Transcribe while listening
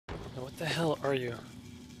What the hell are you?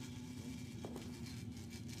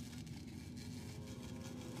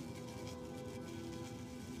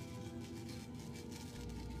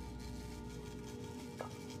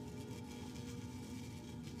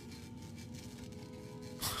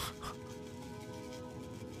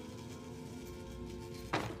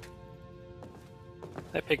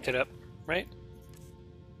 I picked it up, right?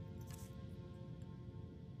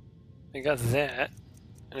 I got that,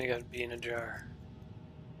 and I got to be in a jar.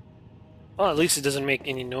 Well, at least it doesn't make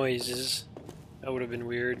any noises. That would have been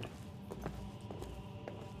weird.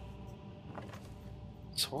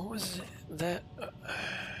 So what was it that...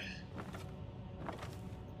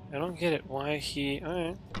 I don't get it. Why he...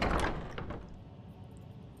 Alright.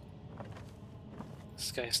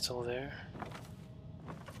 This guy's still there.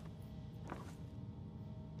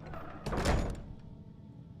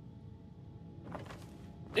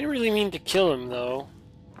 Didn't really mean to kill him, though.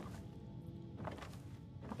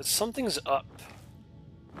 But something's up.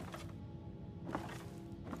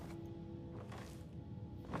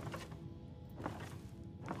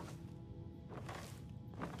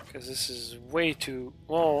 Because this is way too...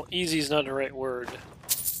 Well, easy is not the right word.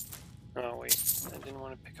 Oh, wait. I didn't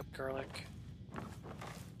want to pick up garlic.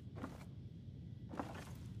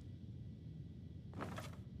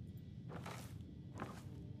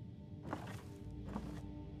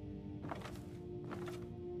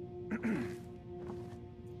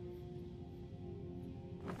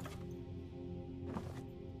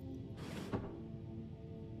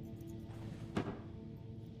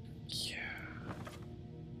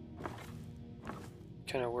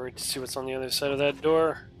 Kind of worried to see what's on the other side of that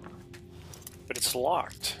door, but it's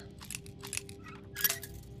locked.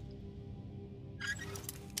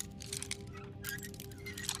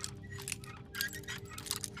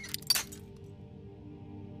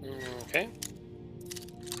 Okay.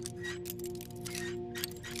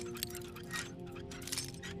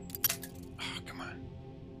 Oh, come on.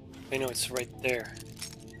 I know it's right there.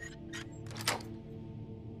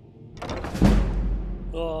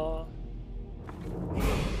 Oh.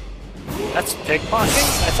 That's pickpocketing?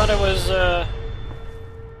 I thought it was,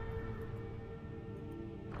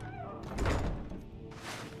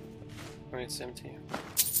 Oh, it's empty.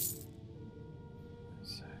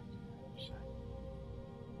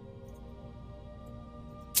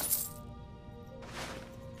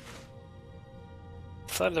 I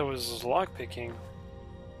thought there was lockpicking.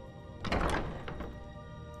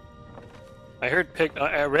 I heard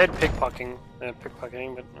I read pickpocketing,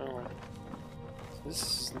 but oh well. This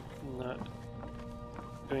is not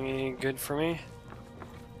doing any good for me.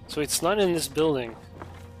 So it's not in this building.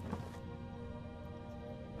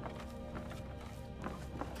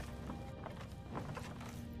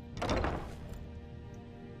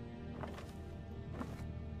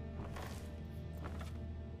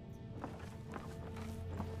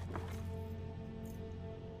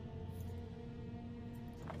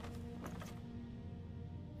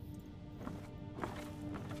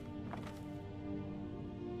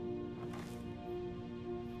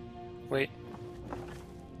 Wait.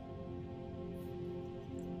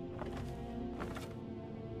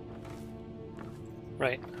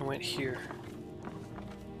 Right, I went here.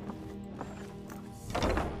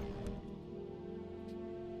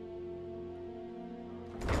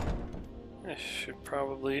 I should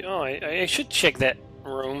probably... Oh, I should check that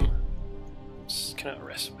room. Just cannot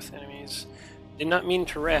rest with enemies. Did not mean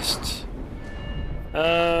to rest.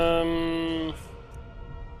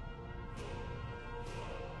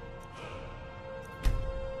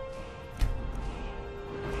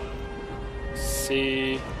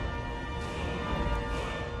 See.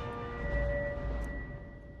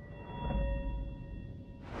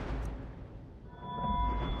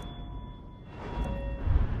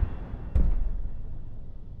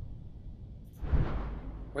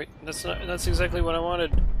 Wait, that's exactly what I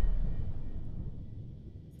wanted.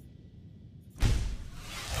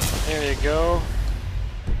 There you go.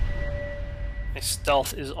 My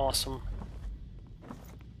stealth is awesome.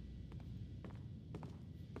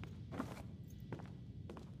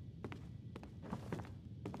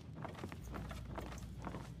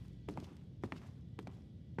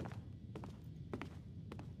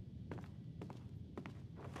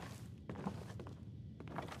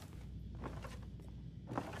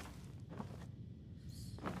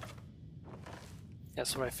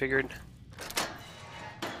 That's what I figured.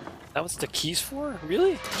 That was the keys for?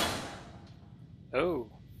 Really? Oh.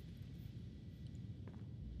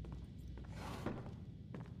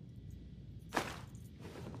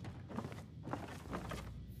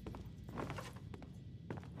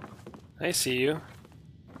 I see you.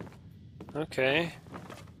 Okay.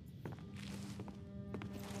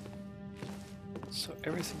 So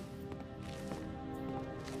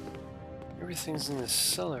everything's in the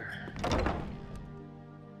cellar.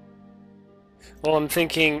 Well, I'm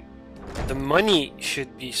thinking the money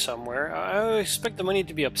should be somewhere. I expect the money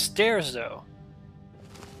to be upstairs, though.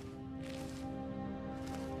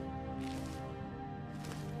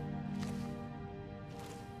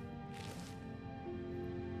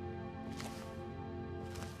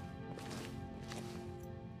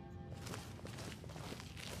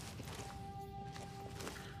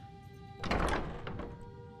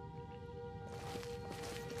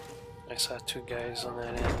 I saw two guys on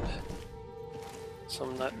that end, so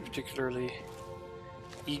I'm not particularly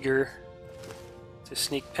eager to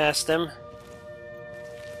sneak past them.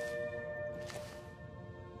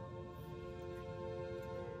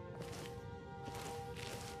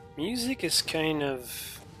 Music is kind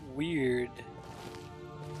of weird.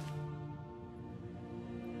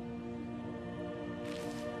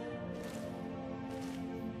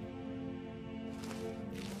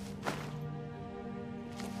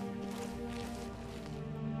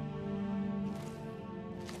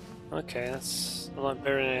 Okay, that's a lot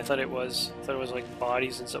better than I thought it was. I thought it was like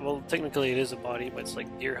bodies and stuff. Well, technically it is a body, but it's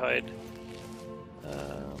like deer hide.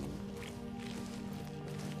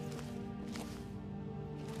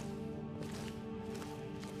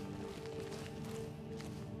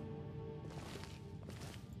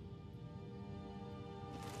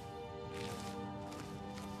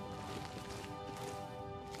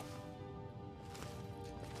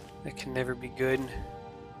 That can never be good.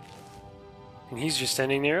 And he's just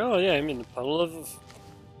standing there. Oh yeah, I'm in a puddle of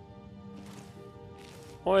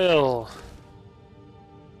oil.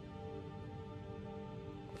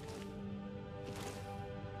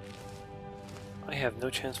 I have no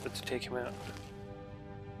chance but to take him out.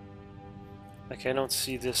 Like, I don't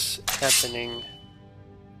see this happening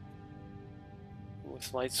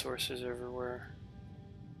with light sources everywhere.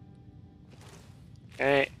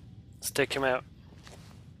 Alright, let's take him out.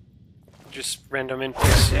 Just random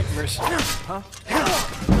inputs. Yeah, mercy. Huh?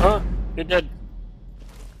 Huh? You're dead.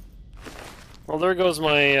 Well, there goes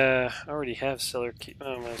my, I already have cellar key.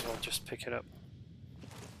 Oh, I might as well just pick it up.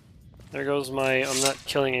 There goes my, I'm not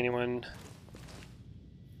killing anyone.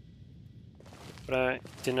 But I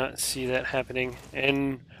did not see that happening.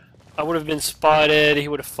 And I would have been spotted, he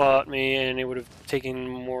would have fought me, and it would have taken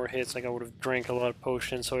more hits, like I would have drank a lot of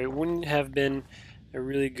potions, so it wouldn't have been a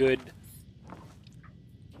really good...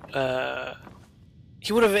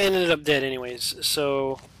 he would have ended up dead anyways,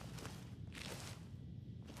 so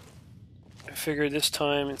I figured this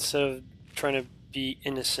time, instead of trying to be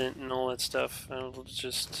innocent and all that stuff, I'll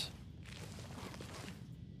just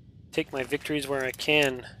take my victories where I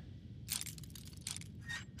can.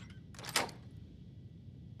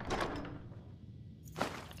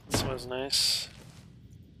 This was nice.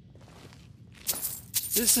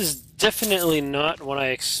 This is definitely not what I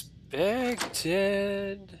expected.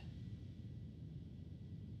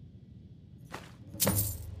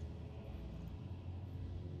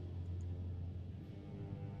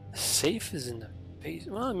 Safe is in the base.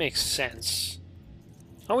 Well, it makes sense.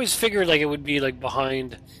 I always figured like it would be like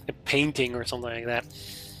behind a painting or something like that.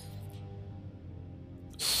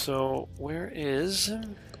 So where is?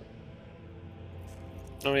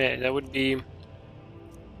 Oh yeah, that would be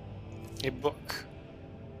a book.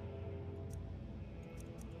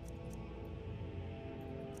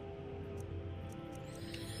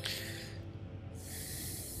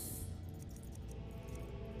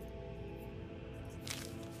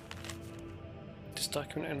 This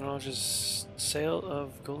document acknowledges sale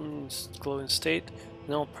of glowing state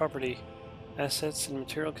and all property, assets, and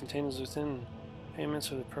material contained within.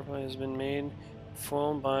 Payments of the property has been made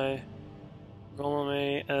full by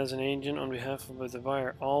Golome as an agent on behalf of the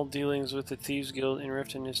buyer. All dealings with the Thieves Guild in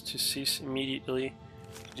Riften is to cease immediately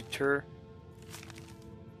to deter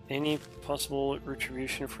any possible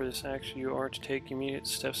retribution for this action. You are to take immediate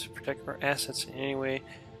steps to protect our assets in any way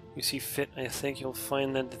you see fit. I think you'll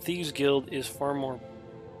find that the Thieves Guild is far more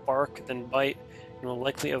bark than bite, and will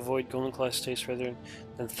likely avoid golden class states rather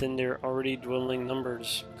than thin their already dwindling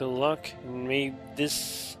numbers. Good luck, and may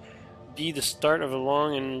this be the start of a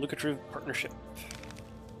long and lucrative partnership.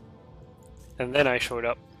 And then I showed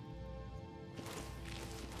up.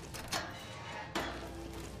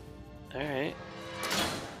 Alright.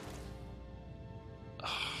 You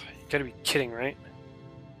gotta be kidding, right?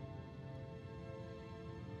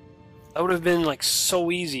 That would have been like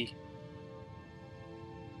so easy.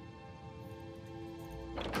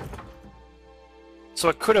 So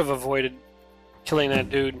I could have avoided killing that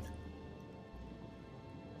dude.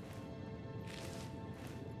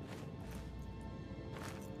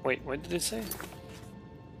 Wait, what did it say?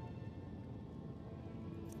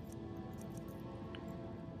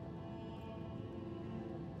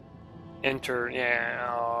 Enter. Yeah,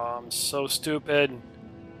 oh, I'm so stupid.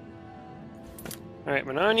 Alright,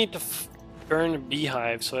 but now I need to burn a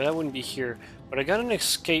beehive, so that wouldn't be here. But I got an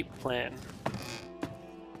escape plan.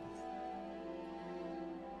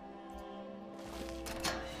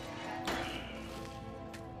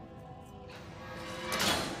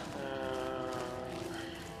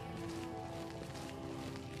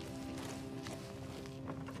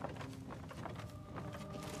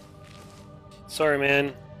 Sorry,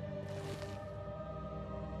 man.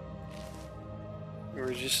 We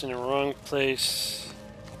were just in the wrong place.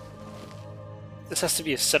 This has to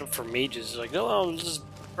be a setup for mages. Like, no, I'll just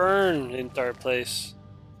burn the entire place.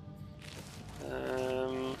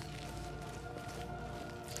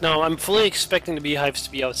 No, I'm fully expecting the beehives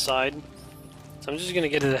to be outside. So I'm just gonna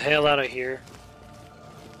get the hell out of here.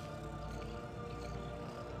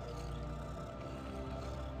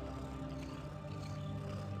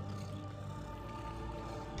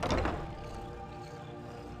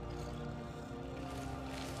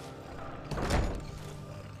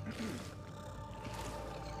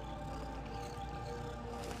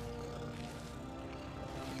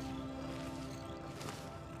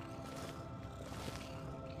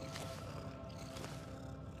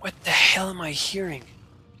 What the hell am I hearing?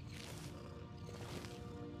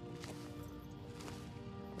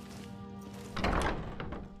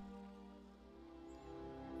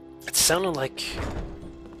 It sounded like...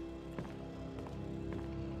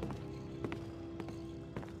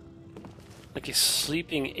 like a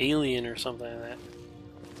sleeping alien or something like that.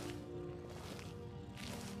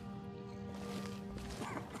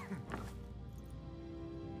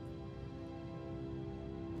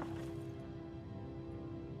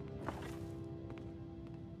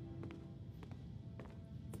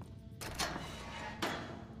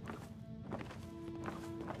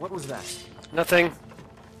 What was that? Nothing.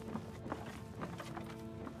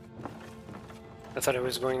 I thought I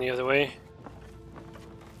was going the other way.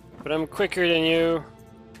 But I'm quicker than you.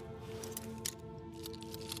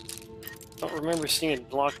 Don't remember seeing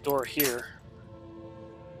a locked door here.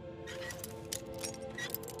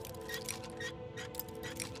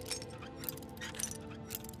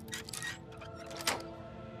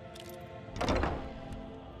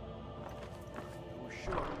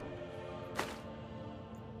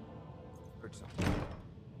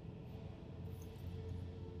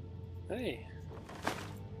 Hey.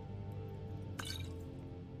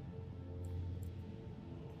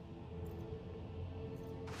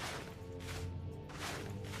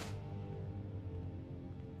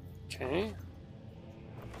 Okay.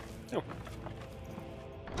 Oh.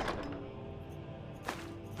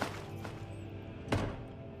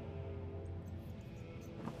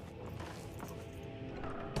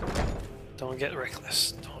 Don't get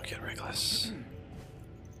reckless. Don't get reckless.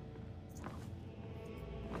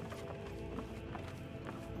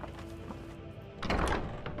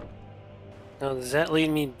 Now, does that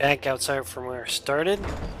lead me back outside from where I started?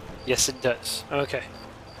 Yes, it does. Okay.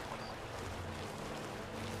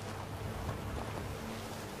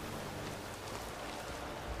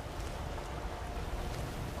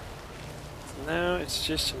 So now it's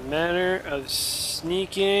just a matter of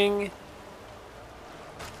sneaking.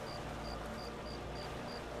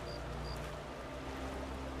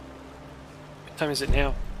 What time is it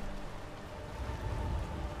now?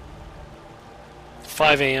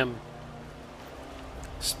 5 a.m.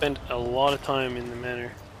 Spent a lot of time in the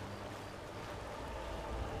manor.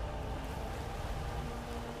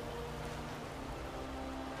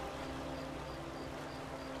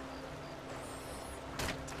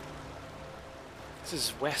 This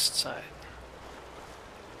is west side.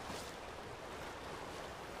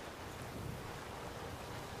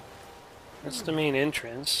 That's the main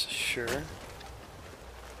entrance, sure.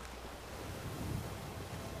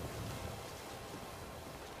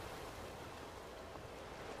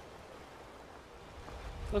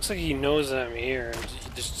 Looks like he knows that I'm here, and he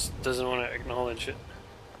just doesn't want to acknowledge it.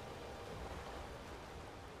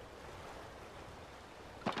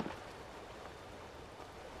 Pile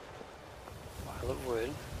of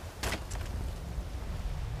wood.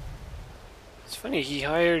 It's funny, he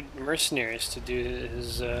hired mercenaries to do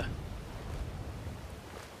his,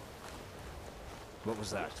 What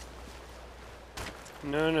was that?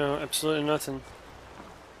 No, absolutely nothing.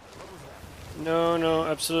 No,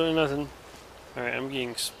 absolutely nothing. Alright, I'm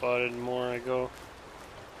getting spotted the more I go.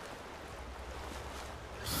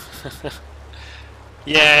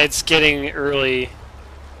 Yeah, it's getting early.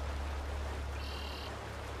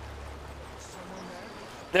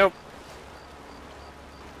 Nope.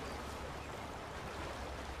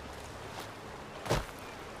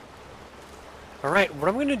 Alright, what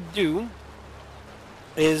I'm gonna do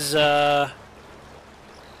is I'm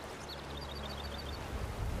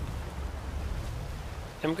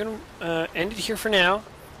gonna end it here for now,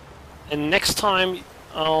 and next time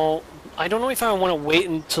I don't know if I want to wait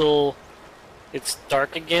until it's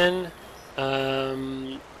dark again,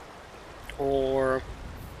 or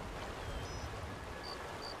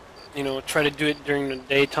you know, try to do it during the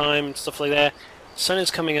daytime and stuff like that. Sun is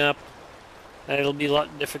coming up, and it'll be a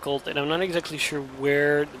lot difficult, and I'm not exactly sure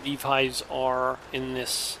where the beef hives are in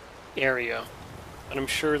this area, but I'm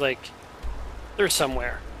sure like they're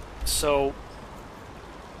somewhere. So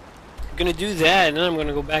I'm gonna do that, and then I'm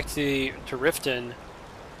gonna go back to Riften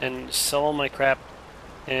and sell all my crap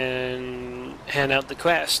and hand out the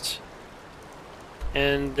quest.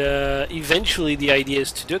 And eventually the idea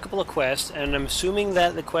is to do a couple of quests, and I'm assuming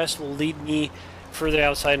that the quest will lead me further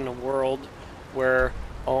outside in the world, where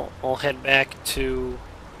I'll head back to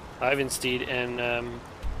Ivanstead and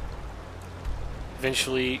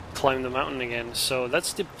eventually climb the mountain again. So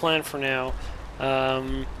that's the plan for now.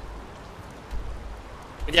 But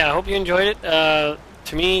yeah, I hope you enjoyed it. To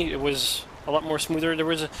me, it was a lot more smoother. There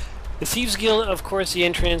was the Thieves Guild, of course, the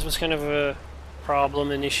entrance was kind of a problem,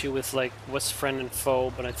 an issue with like what's friend and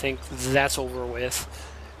foe, but I think that's over with,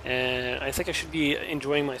 and I think I should be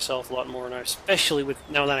enjoying myself a lot more now, especially with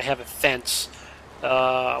now that I have a fence.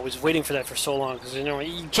 I was waiting for that for so long because you know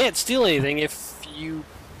you can't steal anything if you're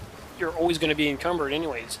always going to be encumbered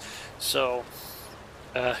anyways. So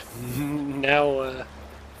now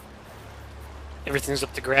everything's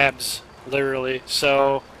up to grabs, literally.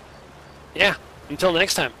 So yeah, until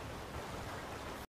next time.